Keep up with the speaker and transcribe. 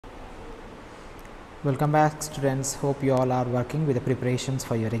Welcome back students, hope you all are working with the preparations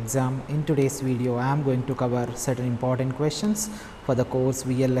for your exam. In today's video I am going to cover certain important questions for the course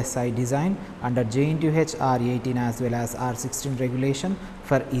Vlsi design under Jntuh R18 as well as R16 regulation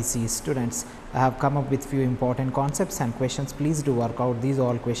for EC students. I have come up with few important concepts and questions. Please do work out these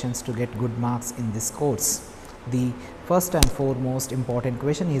all questions to get good marks in this course. The first and foremost important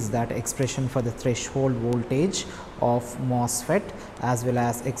question is that expression for the threshold voltage of MOSFET as well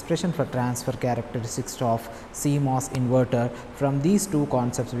as expression for transfer characteristics of CMOS inverter. From these two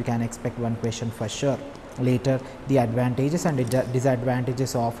concepts we can expect one question for sure. Later, the advantages and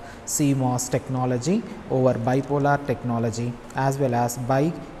disadvantages of CMOS technology over bipolar technology as well as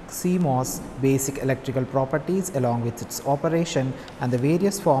CMOS basic electrical properties along with its operation and the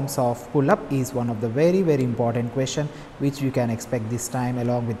various forms of pull-up is one of the very important question which you can expect this time,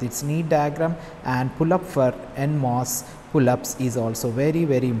 along with its need diagram, and pull-up for NMOS pull-ups is also very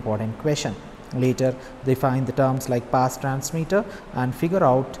important question. Later, define the terms like pass transmitter and figure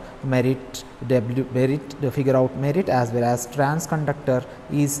out merit as well as transconductor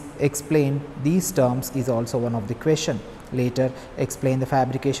is explained. These terms is also one of the question. Later, explain the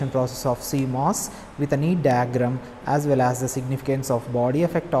fabrication process of CMOS with a need diagram as well as the significance of body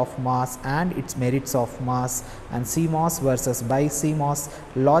effect of mass and its merits of mass and CMOS versus BiCMOS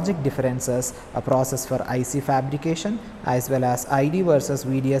logic differences, a process for IC fabrication as well as ID versus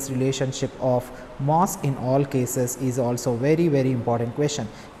VDS relationship of MOS in all cases is also very important question.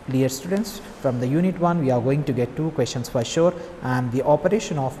 Clear students, from the unit 1 we are going to get two questions for sure, and the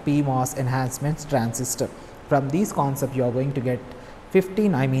operation of PMOS enhancement transistor. From these concepts you are going to get 30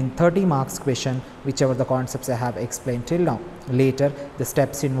 marks question whichever the concepts I have explained till now. Later, the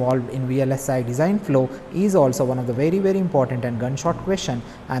steps involved in VLSI design flow is also one of the very important and gunshot question,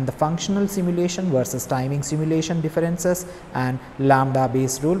 and the functional simulation versus timing simulation differences and lambda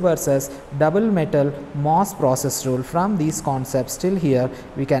based rule versus double metal MOS process rule. From these concepts till here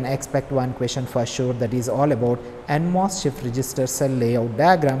we can expect one question for sure, that is all about NMOS shift register cell layout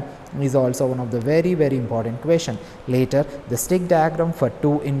diagram is also one of the very important question. Later, the stick diagram for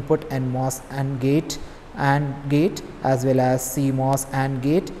 2 input NMOS and gate as well as CMOS and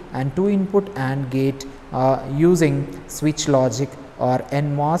gate and 2 input and gate using switch logic or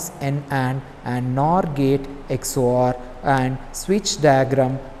NMOS, and NOR gate XOR and switch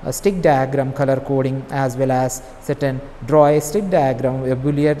diagram, stick diagram color coding as well as certain draw a stick diagram, a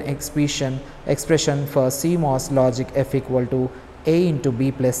Boolean expression for CMOS logic F equal to A into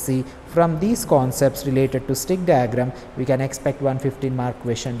B plus C. From these concepts related to stick diagram we can expect 115 mark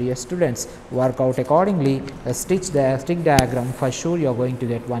question. Dear students, work out accordingly a stick diagram, for sure you are going to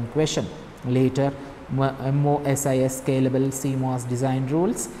get one question. Later, MOSIS scalable CMOS design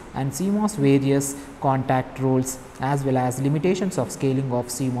rules and CMOS various contact rules as well as limitations of scaling of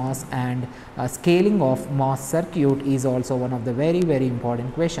CMOS and scaling of MOS circuit is also one of the very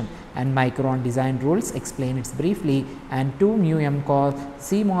important question, and micron design rules explain it briefly, and 2 μm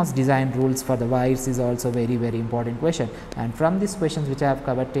CMOS design rules for the wires is also very important question. And from these questions which I have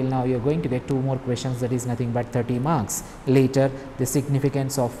covered till now you are going to get 2 more questions, that is nothing but 30 marks. Later, the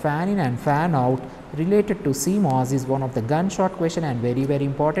significance of fan in and fan out related to CMOS is one of the gunshot question and very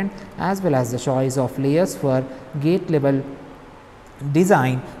important, as well as the choice of layers for gate level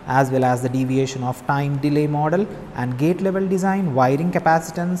design as well as the deviation of time delay model and gate level design. Wiring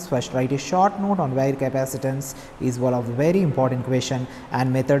capacitance, first write a short note on wire capacitance is one of the very important question,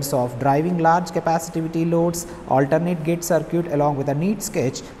 and methods of driving large capacitivity loads, alternate gate circuit along with a neat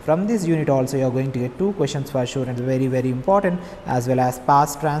sketch. From this unit also you are going to get 2 questions for sure and very important, as well as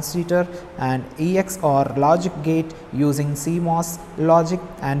pass transistor and EX or logic gate using CMOS logic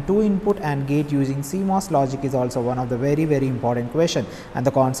and 2 input and gate using CMOS logic is also one of the very important question, and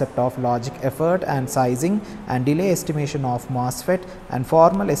the concept of logic effort and sizing and delay estimation of MOSFET and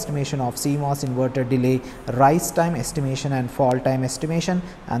formal estimation of CMOS inverter delay, rise time estimation and fall time estimation,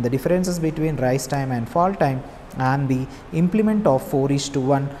 and the differences between rise time and fall time, and the implement of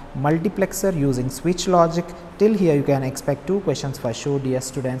 4:1 multiplexer using switch logic. Till here you can expect 2 questions for sure, dear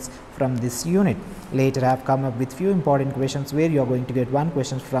students, from this unit. Later, I have come up with few important questions where you are going to get 1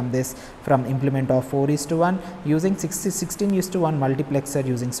 question from this, from implement of 4:1 using 16:1 multiplexer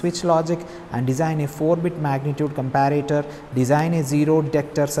using switch logic, and design a 4-bit magnitude comparator, design a 0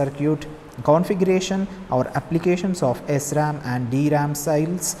 detector circuit, configuration or applications of SRAM and DRAM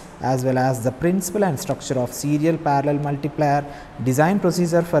cells, as well as the principle and structure of serial parallel multiplier, design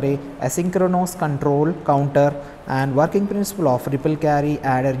procedure for a asynchronous control counter, and working principle of ripple carry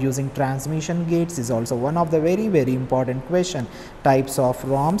adder using transmission gates is also one of the very important question. Types of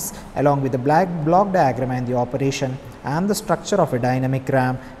ROMs along with the block diagram and the operation and the structure of a dynamic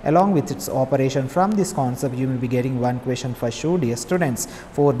RAM along with its operation. From this concept you will be getting one question for sure, dear students.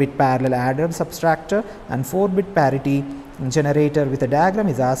 4-bit parallel adder subtractor and 4-bit parity generator with a diagram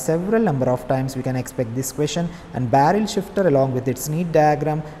is asked several number of times. We can expect this question. And barrel shifter along with its neat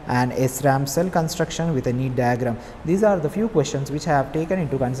diagram and SRAM cell construction with a neat diagram. These are the few questions which I have taken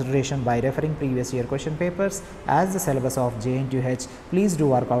into consideration by referring previous year question papers as the syllabus of Jntuh. Please do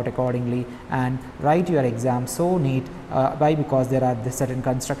work out accordingly and write your exam so neat because there are the certain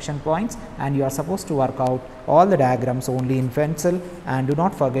construction points and you are supposed to work out all the diagrams only in pencil, and do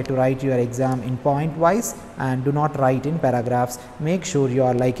not forget to write your exam in point wise and do not write in paragraphs. Make sure you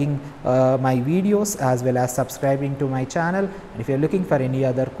are liking my videos as well as subscribing to my channel, and if you are looking for any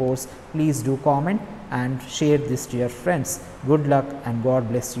other course, please do comment and share this to your friends. Good luck and God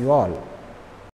bless you all.